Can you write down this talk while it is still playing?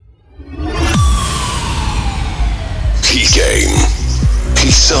came.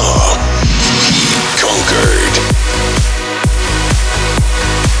 He saw. He conquered.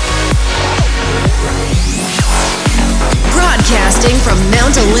 Broadcasting from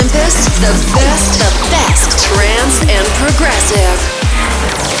Mount Olympus, the best trance and progressive.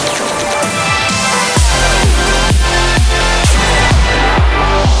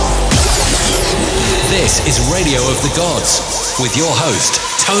 This is Radio of the Gods with your host,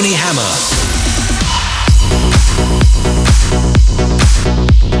 Tony Hammer.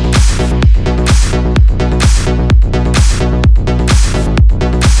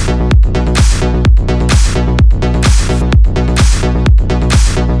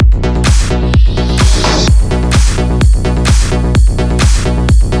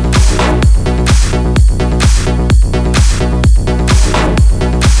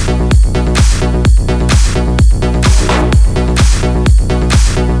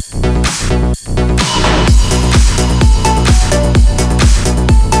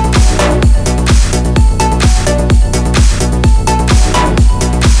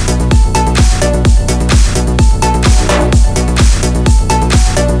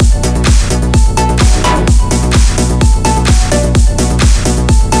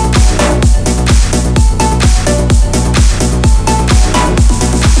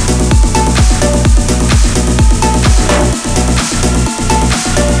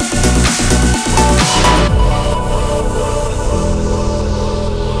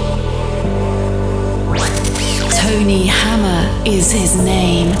 Is his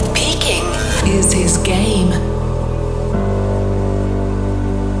name. Peaking is his game.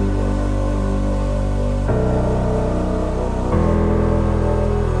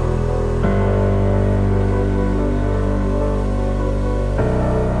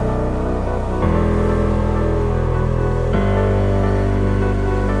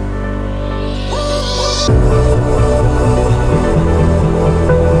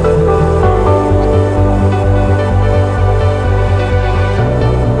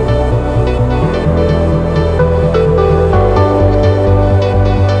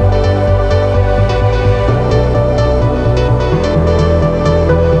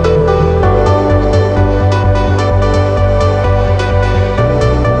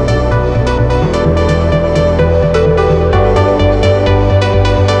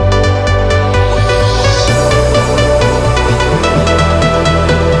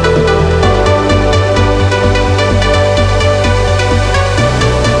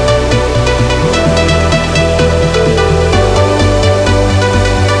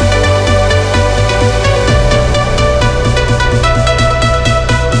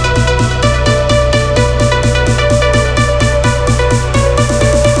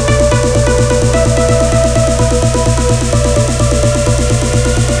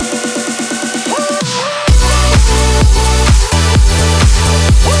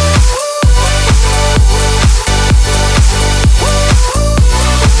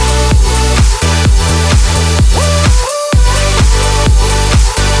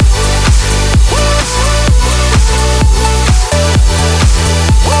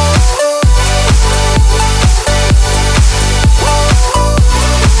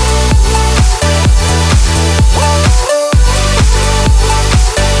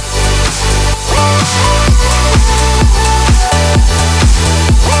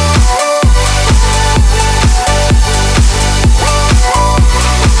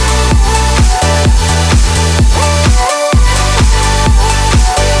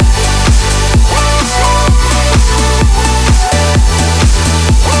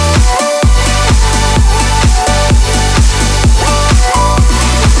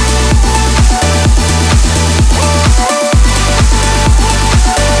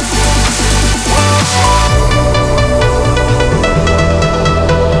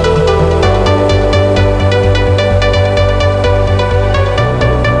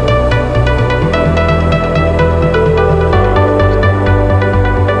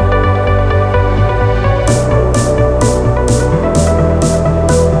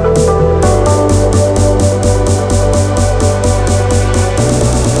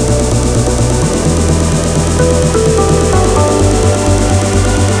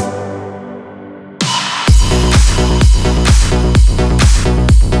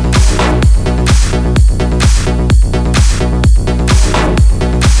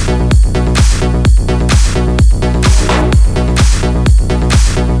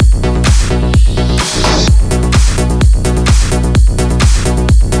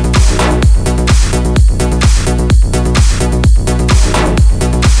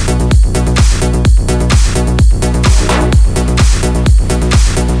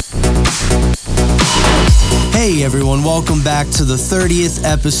 Hey everyone, welcome back to the 30th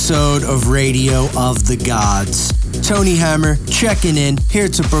episode of Radio of the Gods. Tony Hammer checking in, here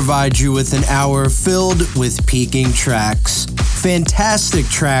to provide you with an hour filled with peaking tracks. Fantastic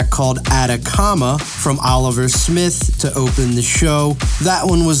track called Atacama from Oliver Smith to open the show. That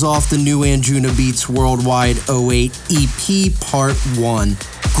one was off the new Anjunabeats Worldwide 08 EP Part 1.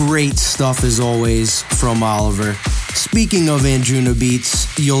 Great stuff as always from Oliver. Speaking of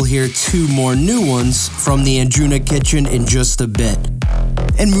Anjunabeats, you'll hear two more new ones from the Anjuna Kitchen in just a bit.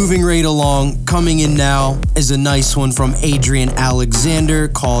 And moving right along, coming in now is a nice one from Adrian Alexander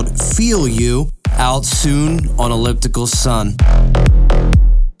called Feel You, out soon on Elliptical Sun.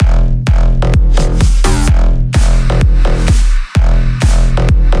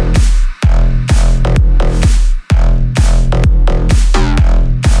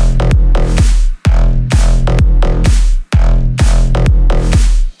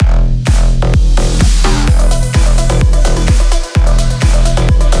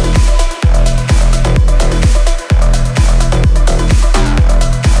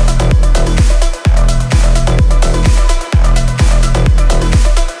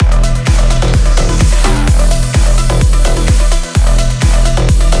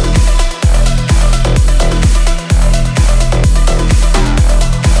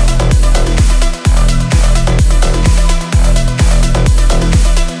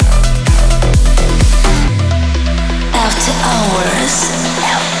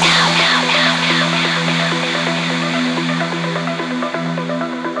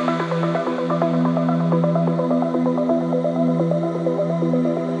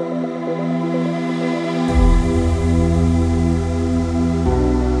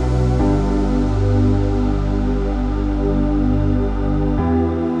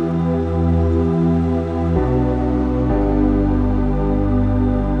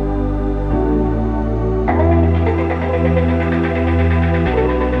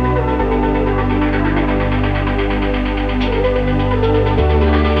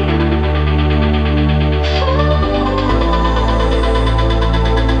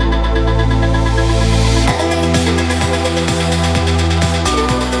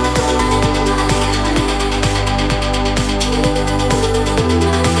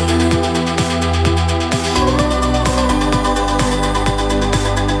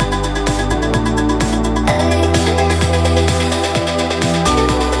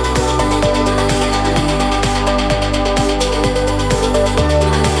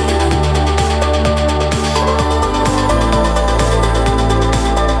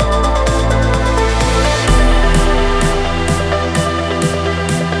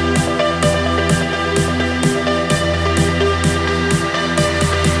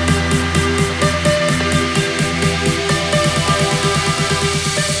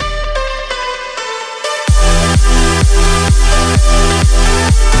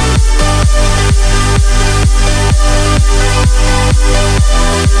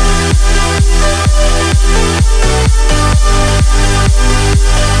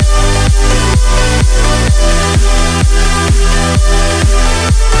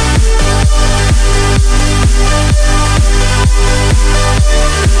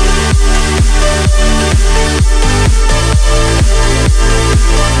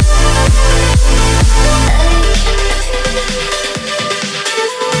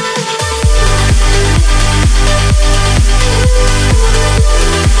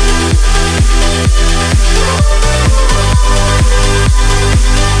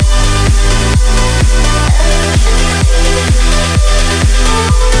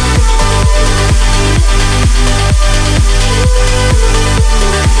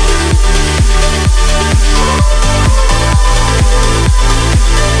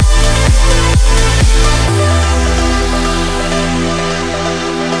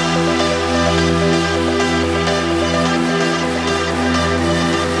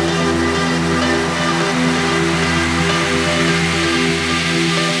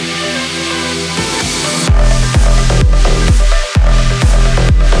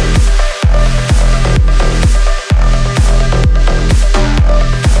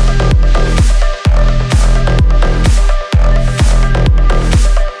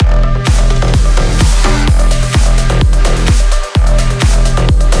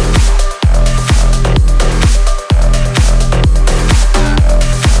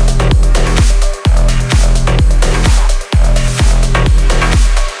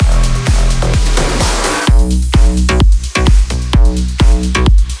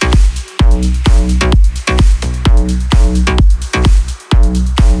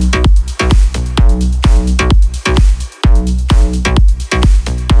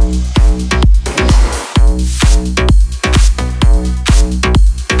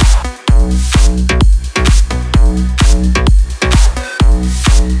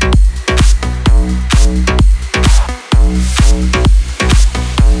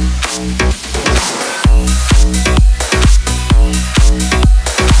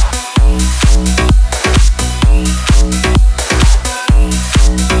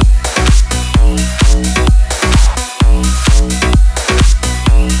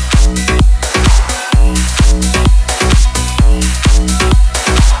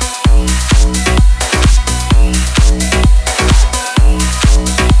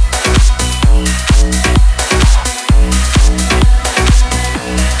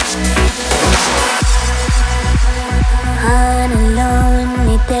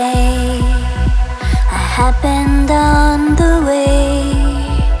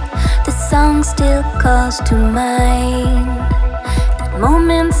 close to mine. That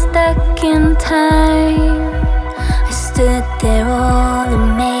moment stuck in time. I stood there all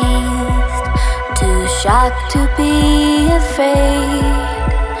amazed, too shocked to be afraid.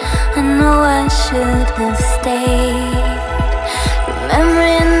 I know I should have stayed.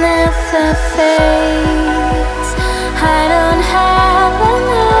 Memory never fades. I don't have an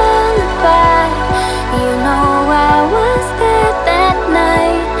alibi. You know I was there that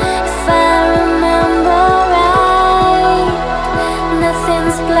night. If I remember right,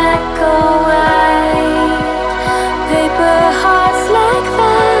 nothing's black or white. Paper hearts like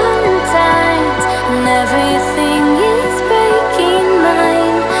valentines, and everything is breaking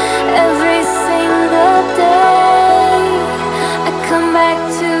mine. Every single day I come back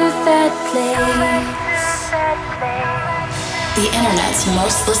to that place. The internet's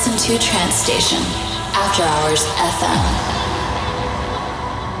most listened to trance station, After Hours FM.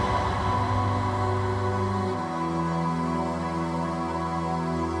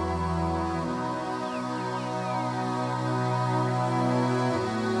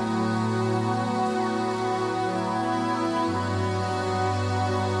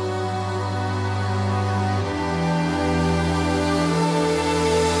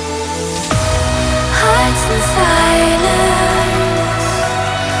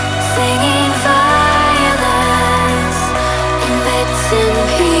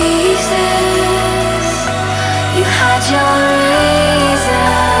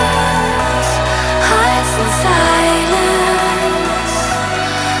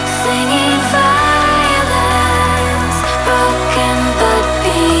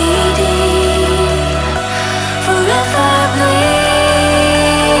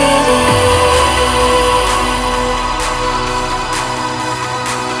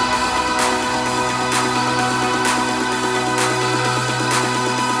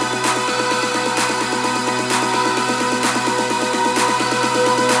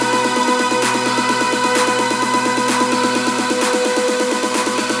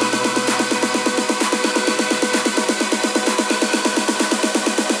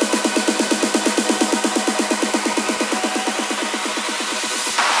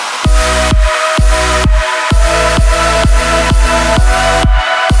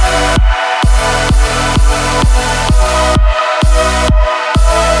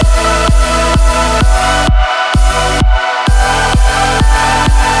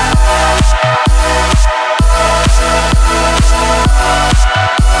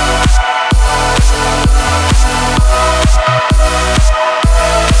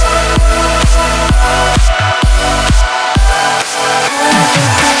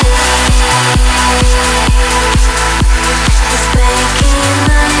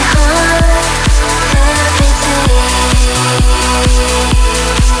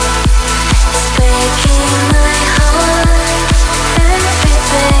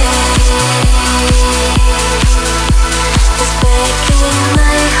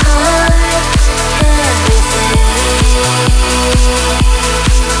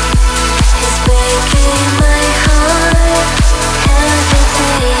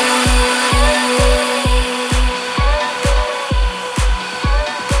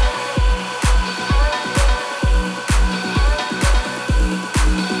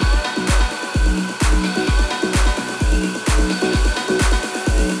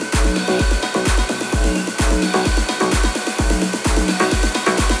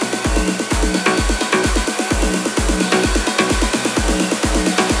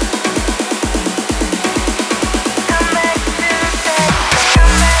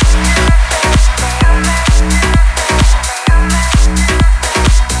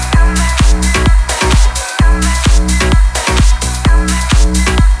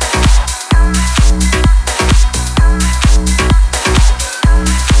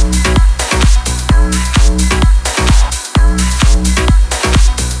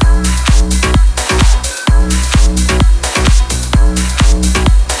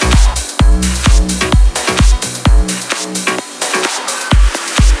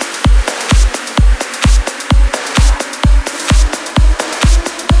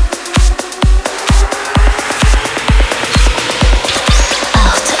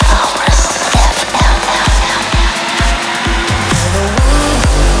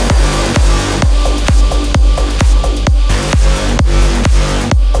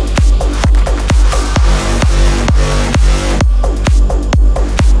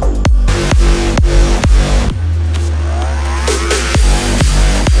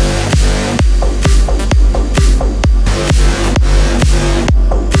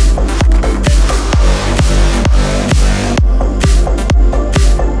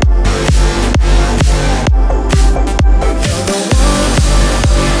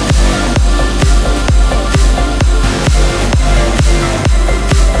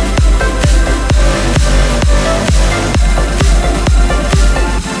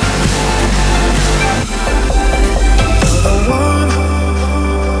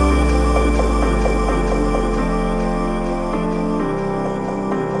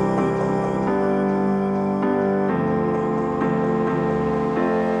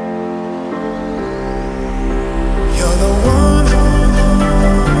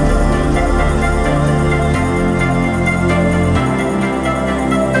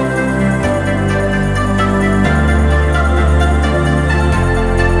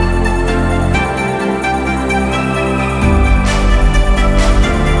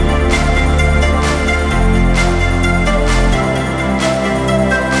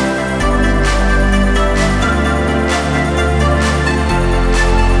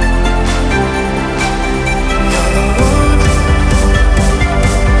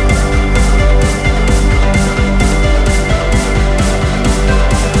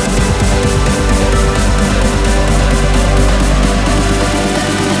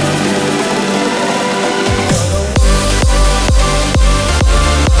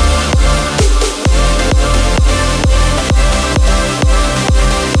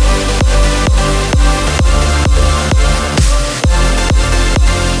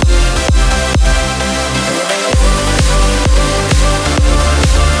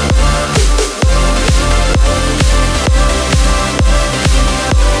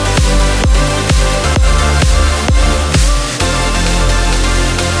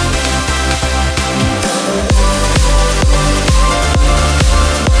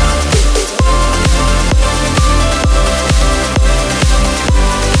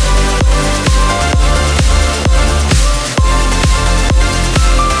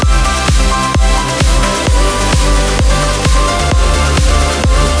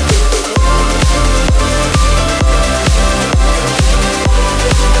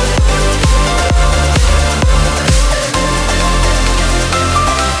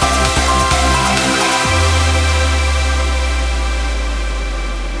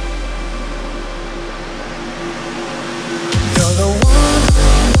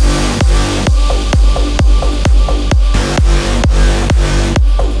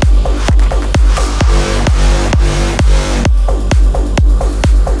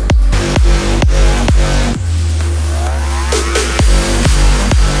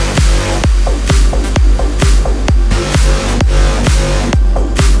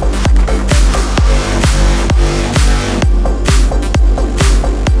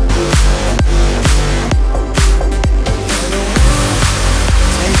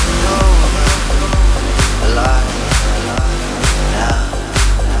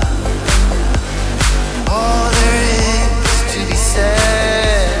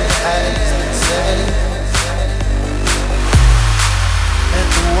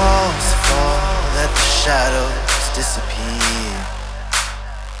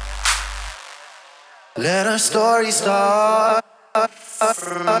 Let our story start.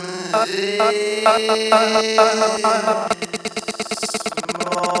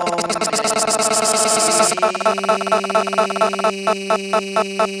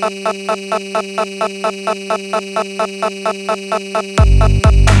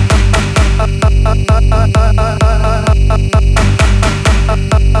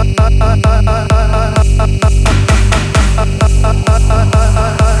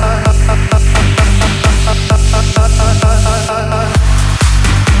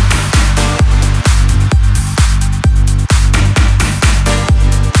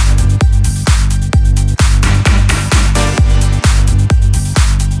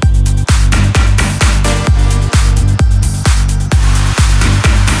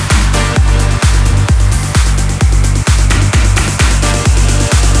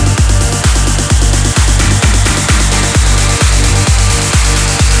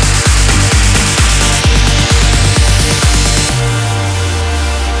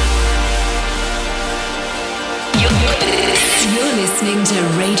 Listening to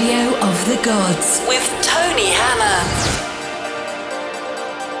Radio of the Gods with Tony Hammer.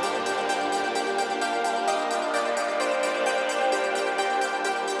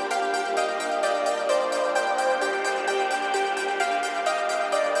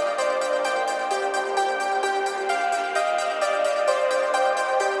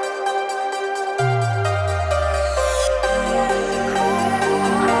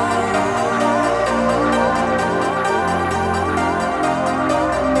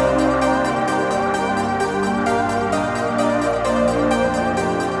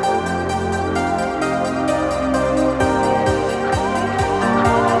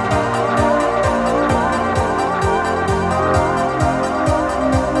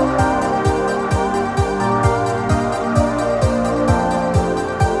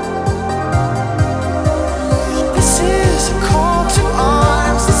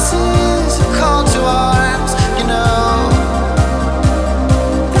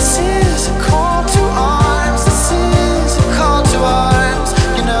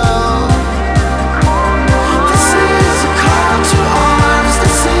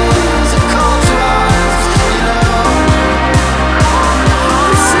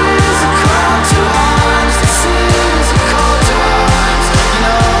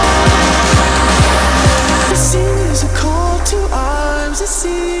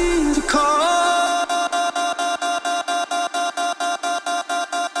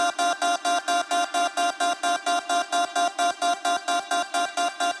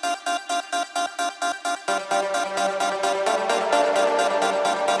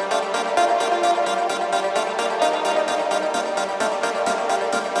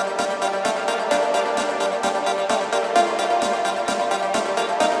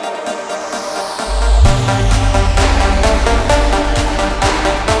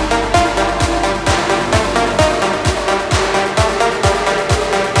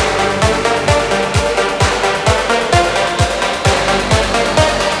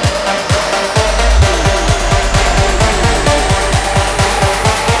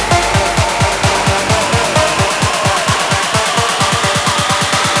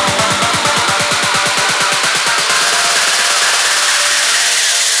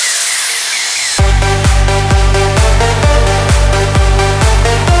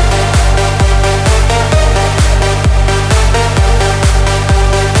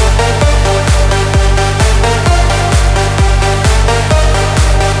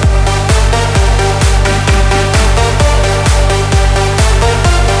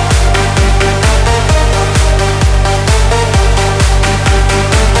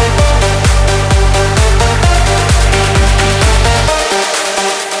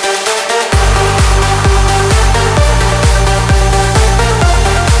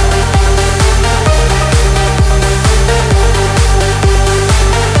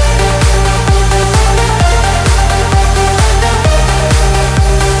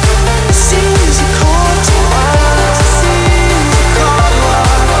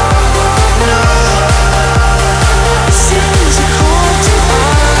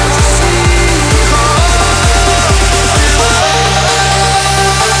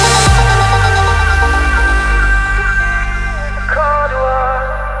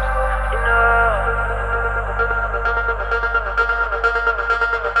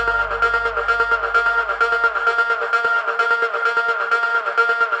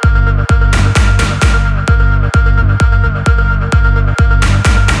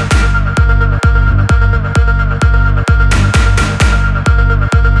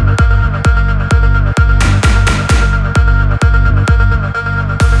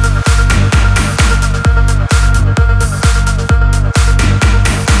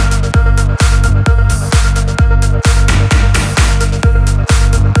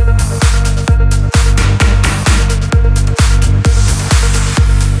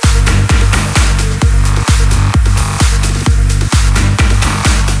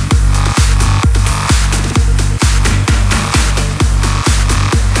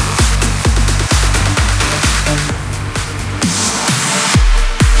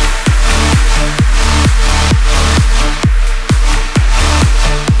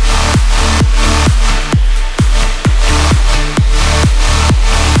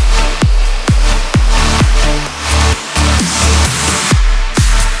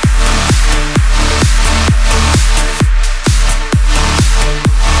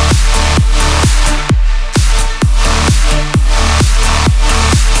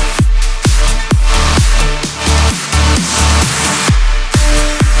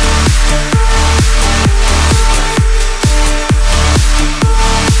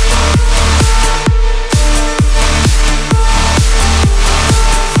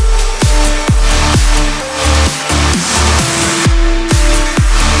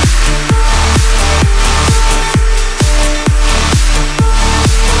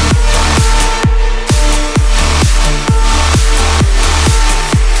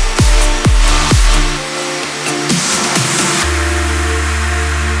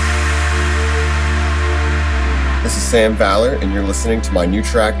 Sam Valor, and you're listening to my new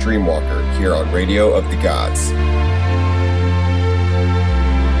track Dreamwalker here on Radio of the Gods.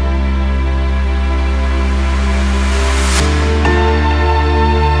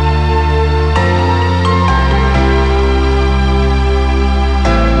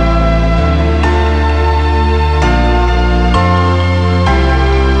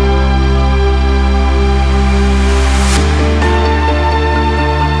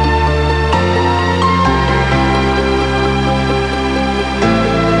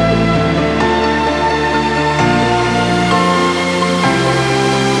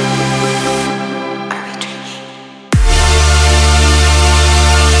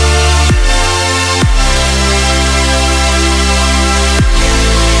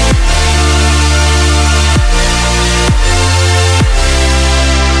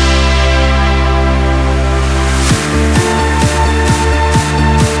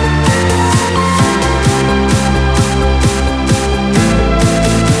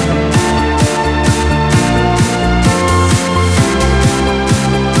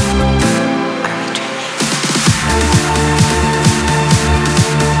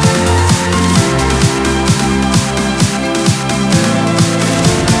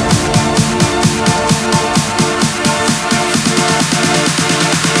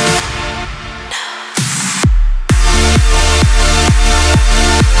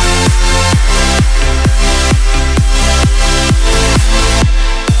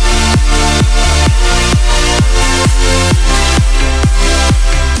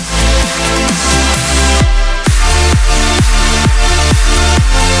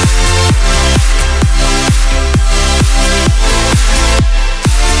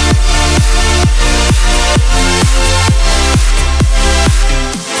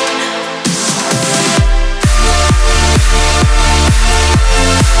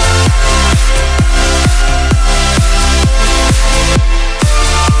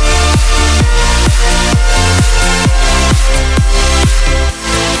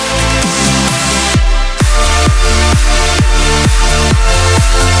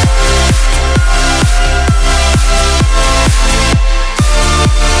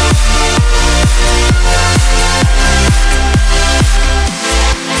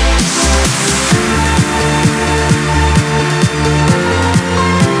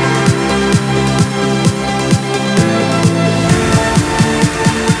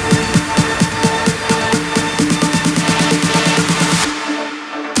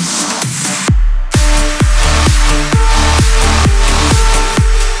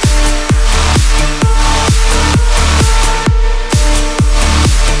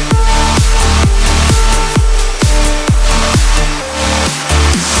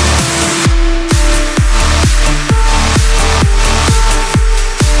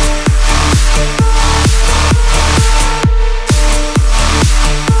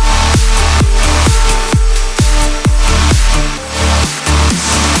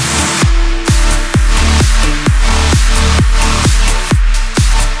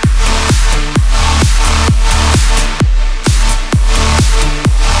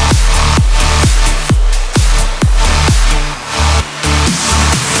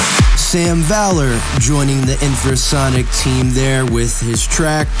 Sam Valor joining the Infrasonic team there with his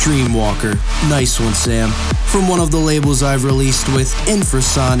track Dreamwalker. Nice one, Sam. From one of the labels I've released with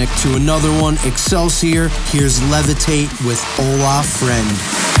Infrasonic to another one, Excelsior, here's Levitate with Olaf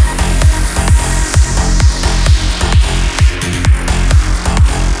Friend.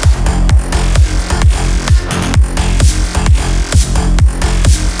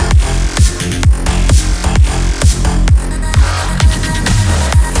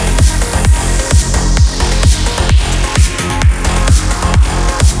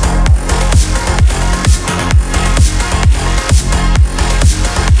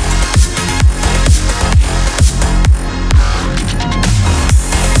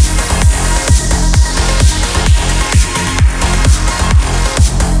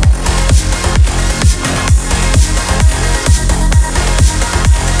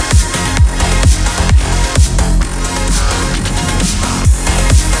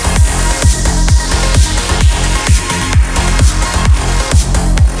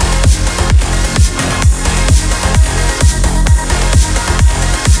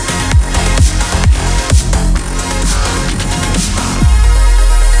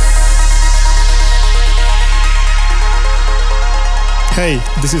 Hey,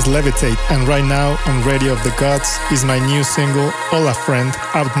 this is Levitate, and right now on Radio of the Gods is my new single, Olaf Friend,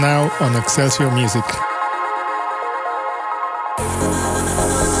 out now on Excelsior Music.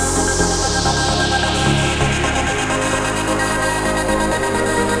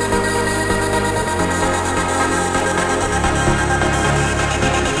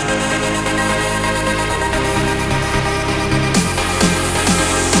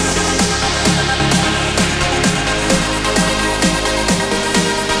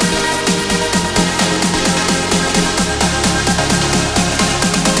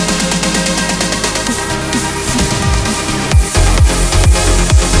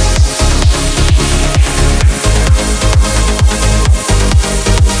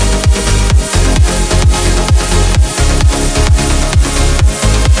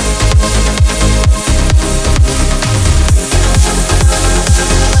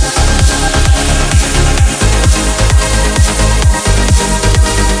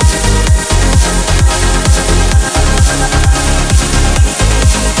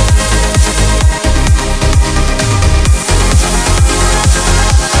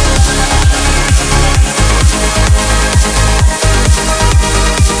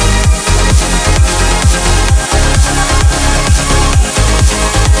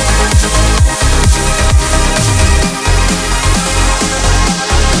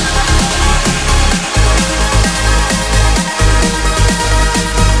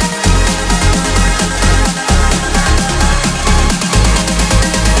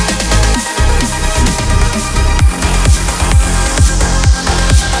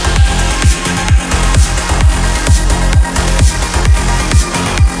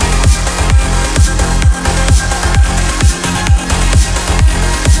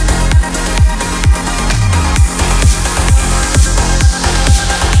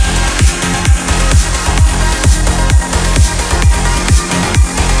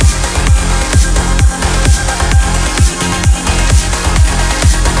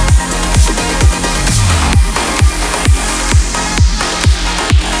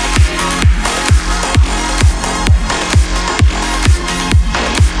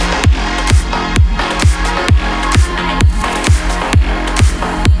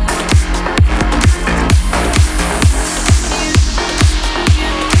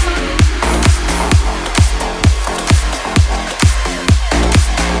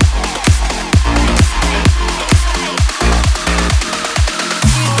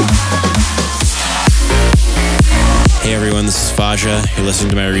 everyone, this is Faja. You're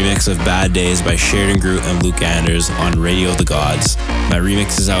listening to my remix of Bad Days by Sheridan Groot and Luke Anders on Radio of the Gods. My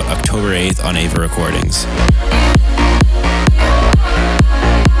remix is out October 8th on Ava Recordings.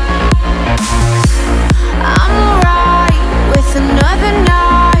 I'm alright with another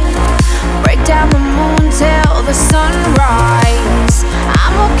night. Break down the moon till the sunrise.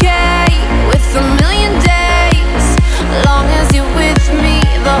 I'm okay with a million days, long as you're with me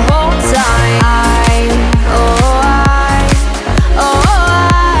the whole time. I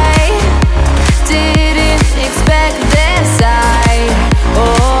didn't expect this.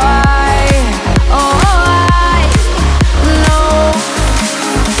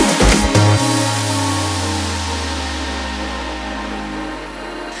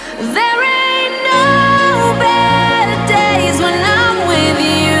 There ain't no better days when I'm with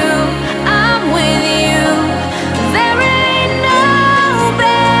you. I'm with you. There ain't no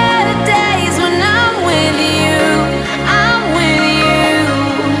better days when I'm with you. I'm with you.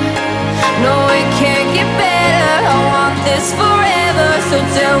 No, it can't get better. I want this forever. So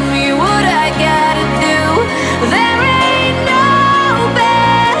tell me what I gotta do. There ain't no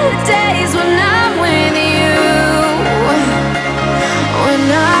better days when I'm with you. When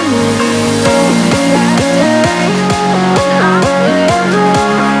I'm with you.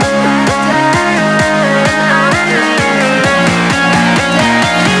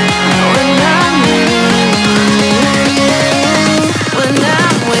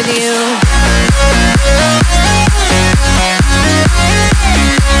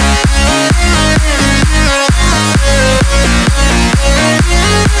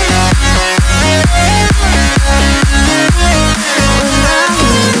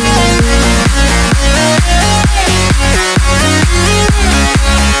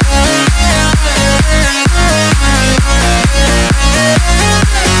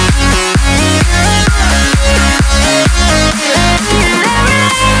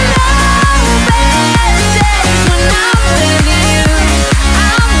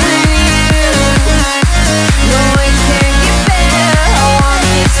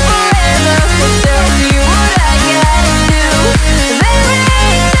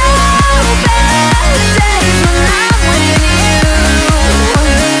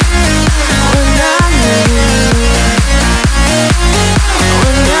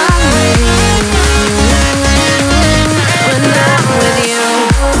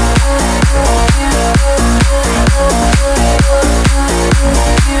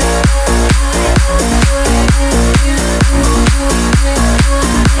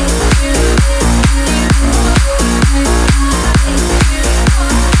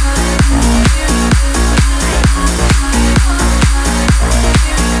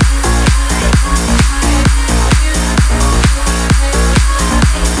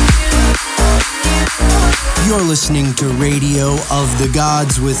 Listening to Radio of the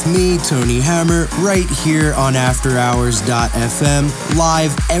Gods with me, Tony Hammer, right here on AfterHours.fm,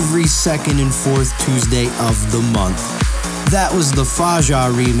 live every second and fourth Tuesday of the month. That was the Faja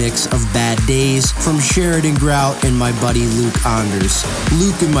remix of Bad Days from Sheridan Grout and my buddy Luke Anders.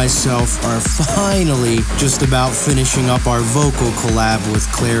 Luke and myself are finally just about finishing up our vocal collab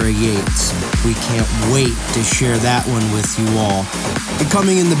with Clara Yates. We can't wait to share that one with you all. And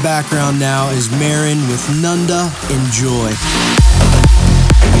coming in the background now is Marin with Nunda. Enjoy.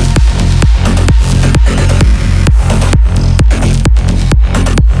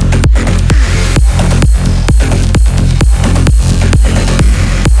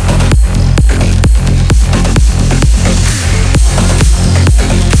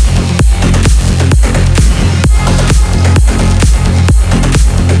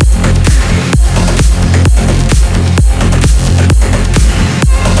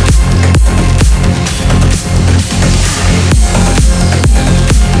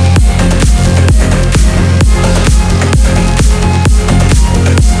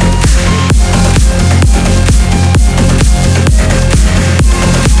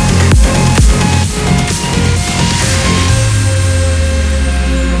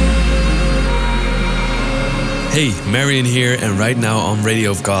 Hey, Marion here, and right now on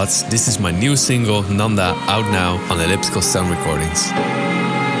Radio of Gods, this is my new single, Nanda, out now on Elliptical Sun Recordings.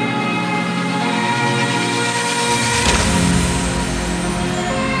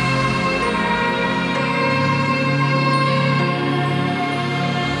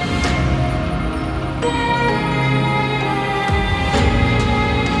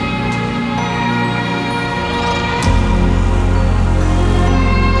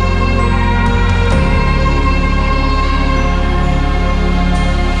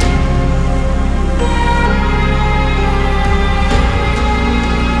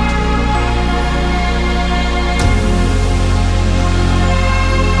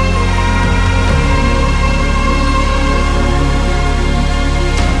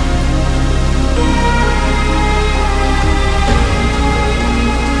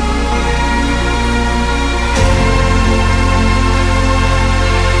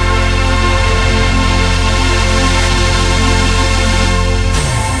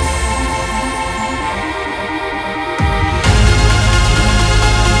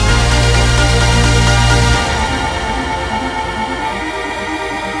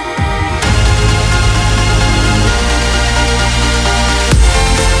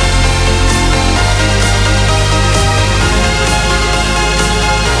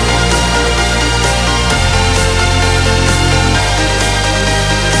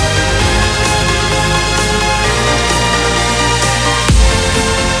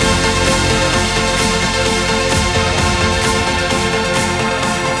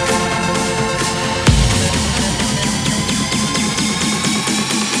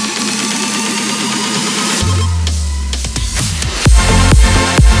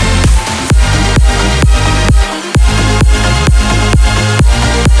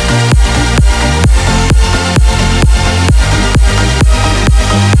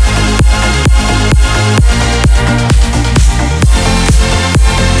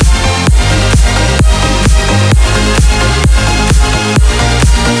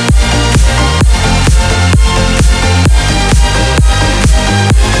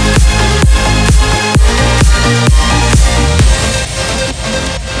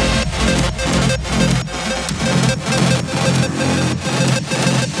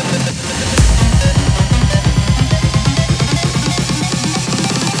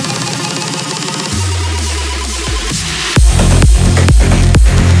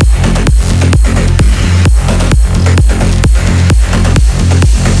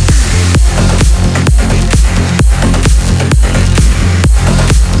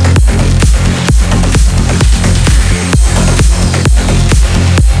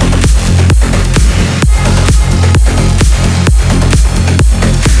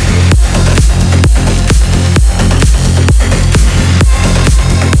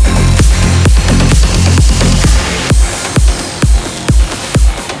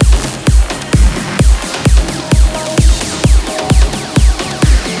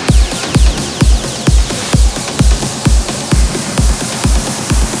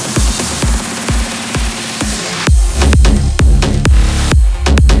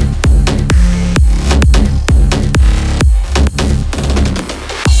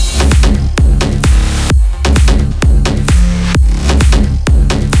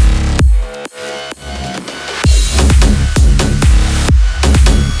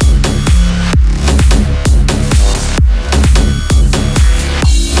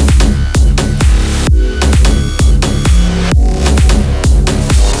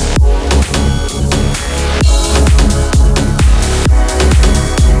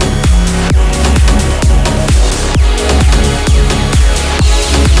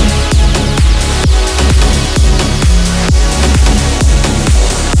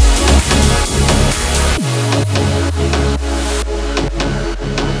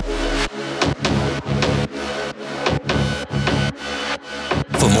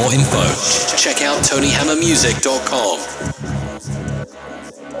 For more info, check out TonyHammerMusic.com.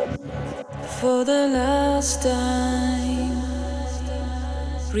 For the last time,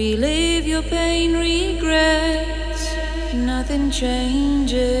 relive your pain, regrets. Nothing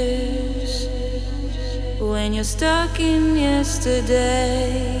changes when you're stuck in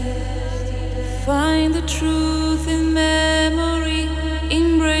yesterday. Find the truth in memory,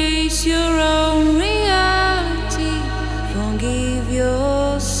 embrace your own reality, forgive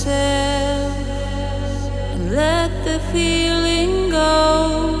yourself and let the feeling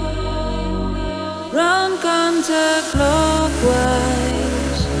go. Run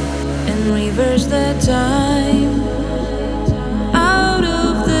counterclockwise and reverse the time. Out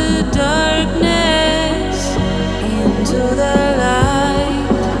of the darkness into the light.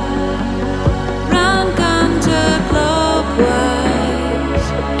 Run counterclockwise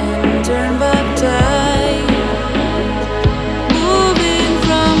and turn back time. Moving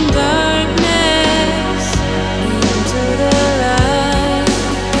from darkness into the light.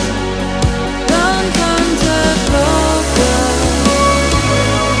 Run counterclockwise.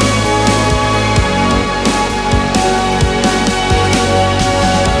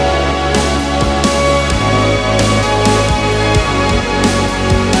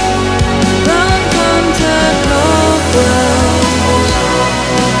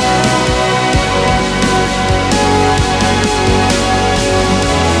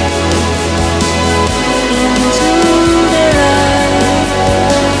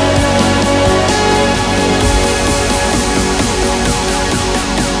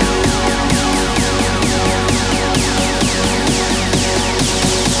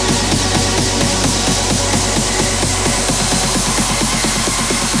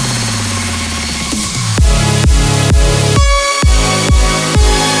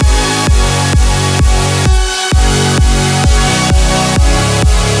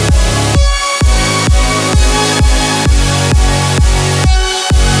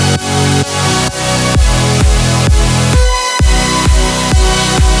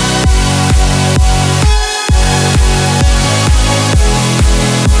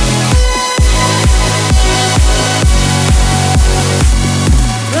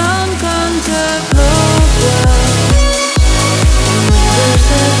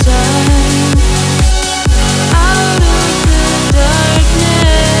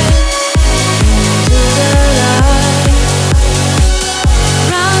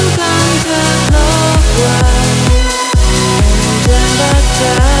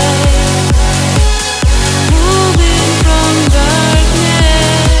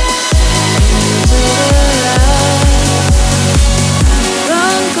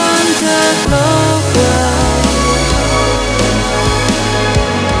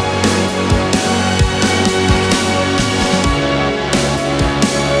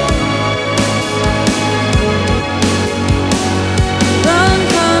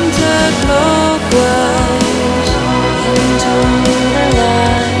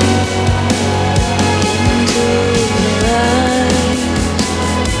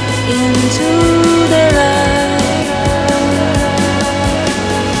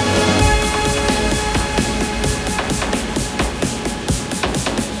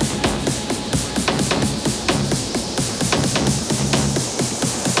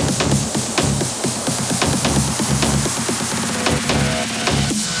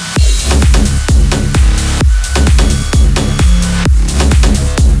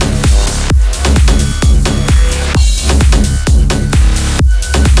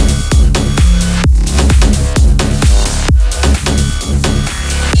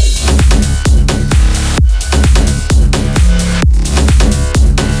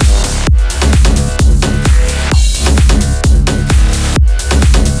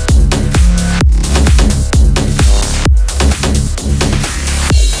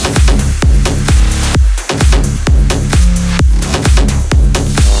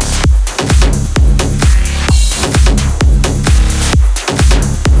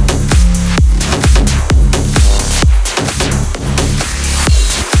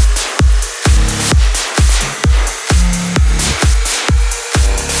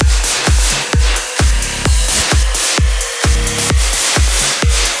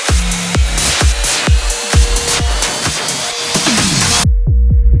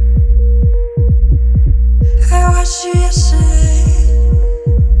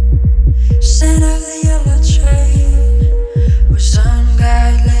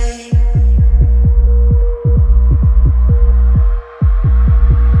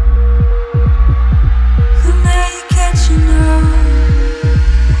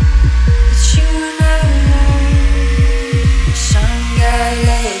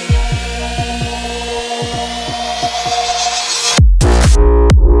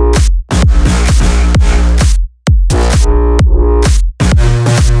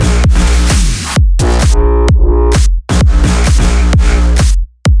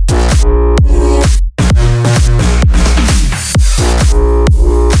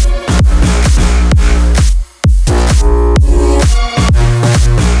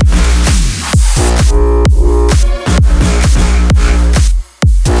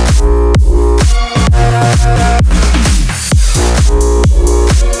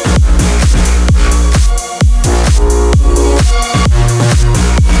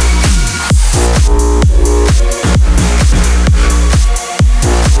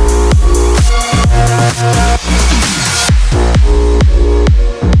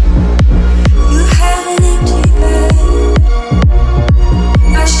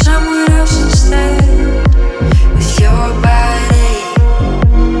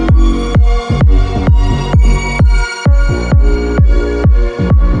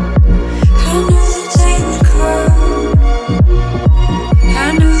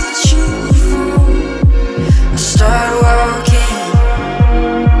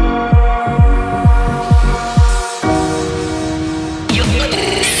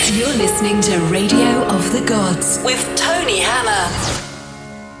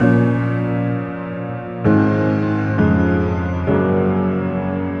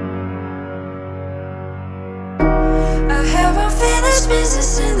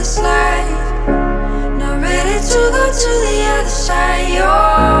 business in this life. Not ready to go to the other side.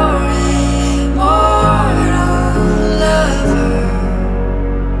 You're immortal lover.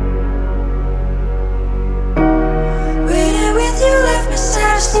 Waiting with you left me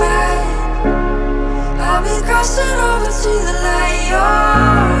satisfied. I'll be crossing over to the light.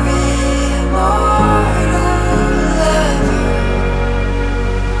 You're immortal lover.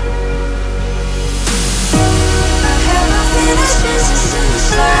 I have my finished business in this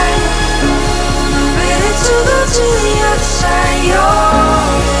life. I'm ready to go to the other side. You're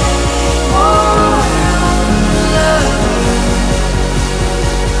immortal lover.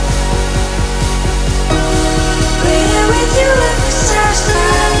 Waiting with you left me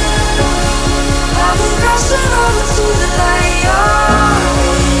satisfied. I'll be crossing over to the light.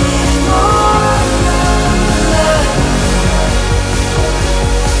 You're immortal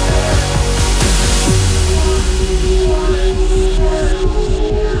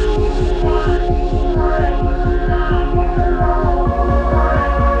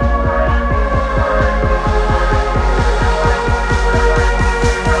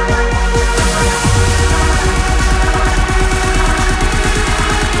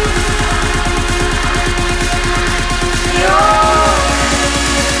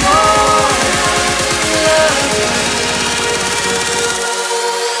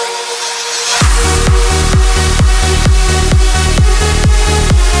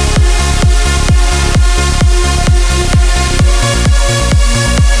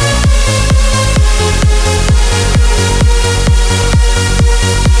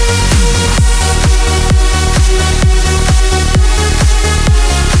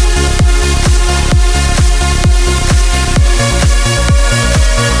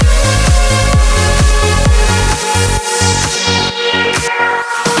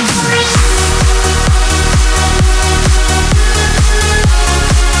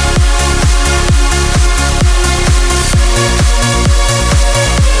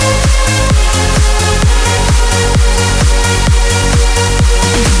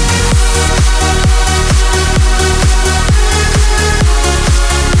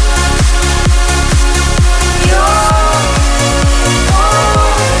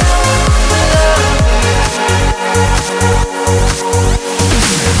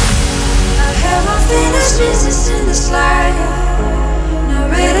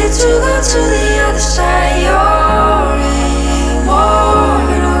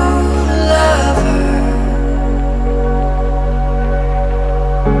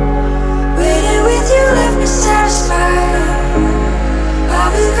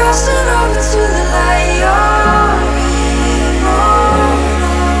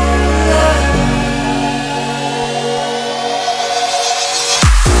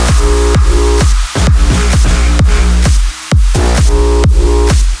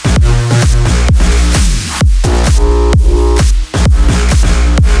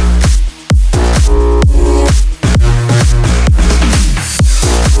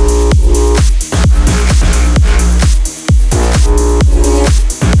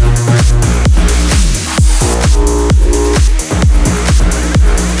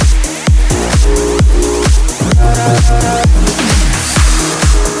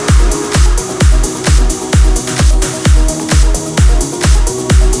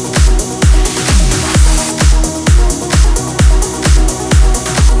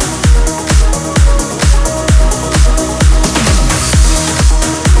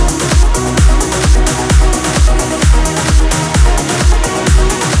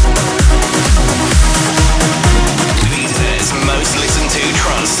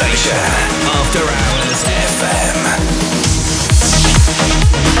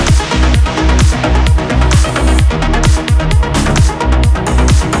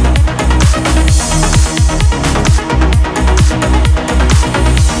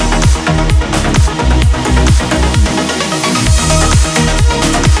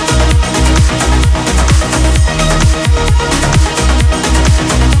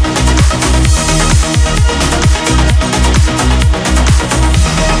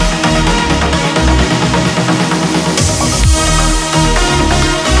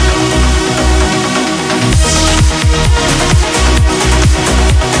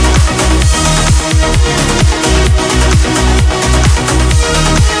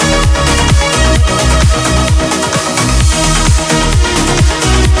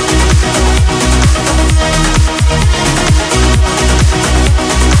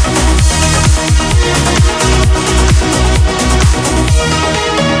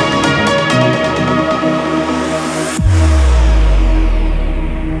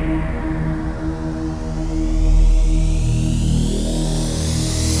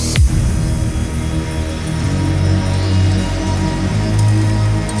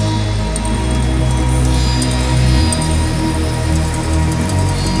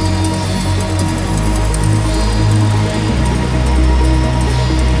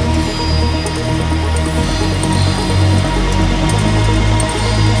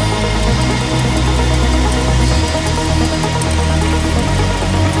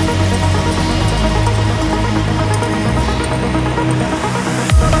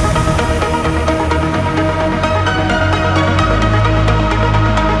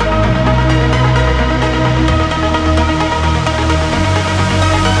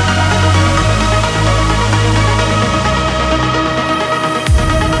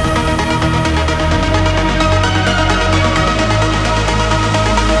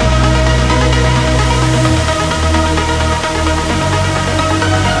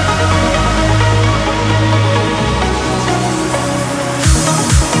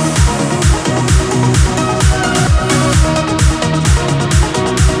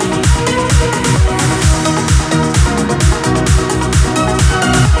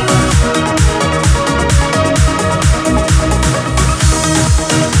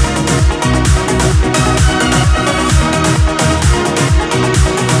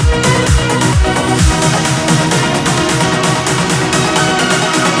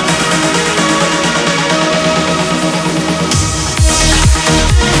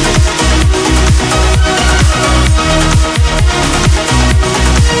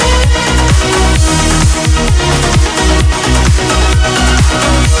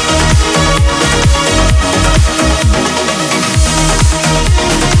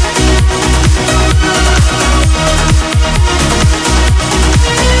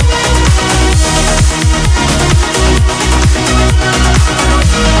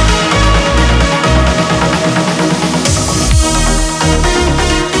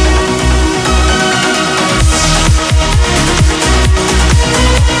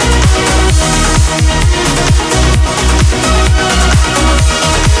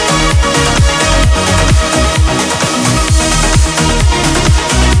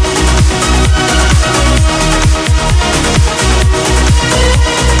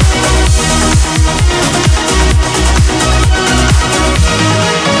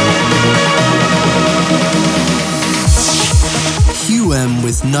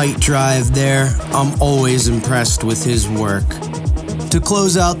with Night Drive there. I'm always impressed with his work. To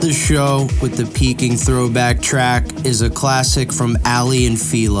close out the show with the peaking throwback track is a classic from Ali and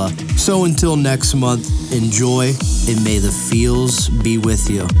Fila. So until next month, enjoy and may the feels be with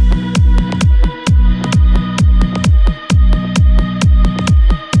you.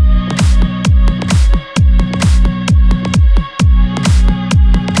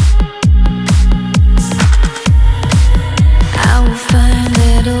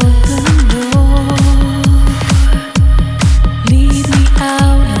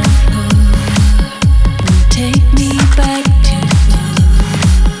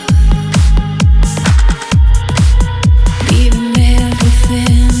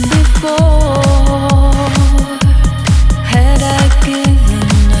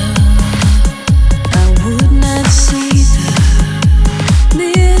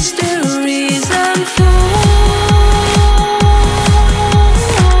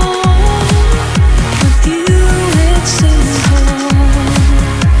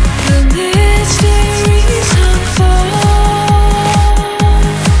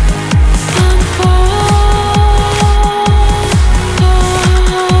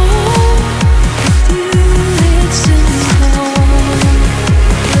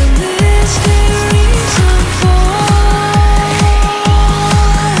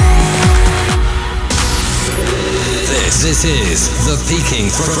 This is the Peaking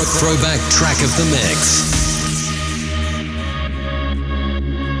Throwback Track of the Mix.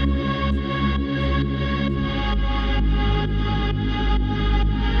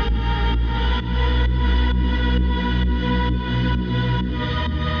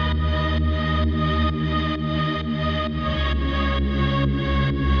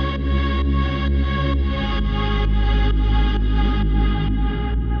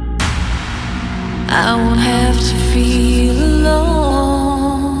 I won't have to feel alone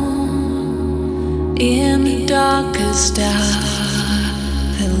in the darkest hour.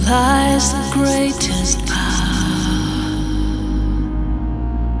 There lies the greatest power,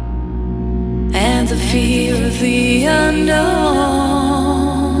 and the fear of the unknown.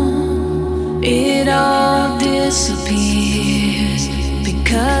 It all disappears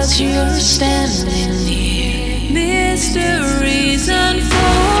because you're standing near. Mysteries unfold.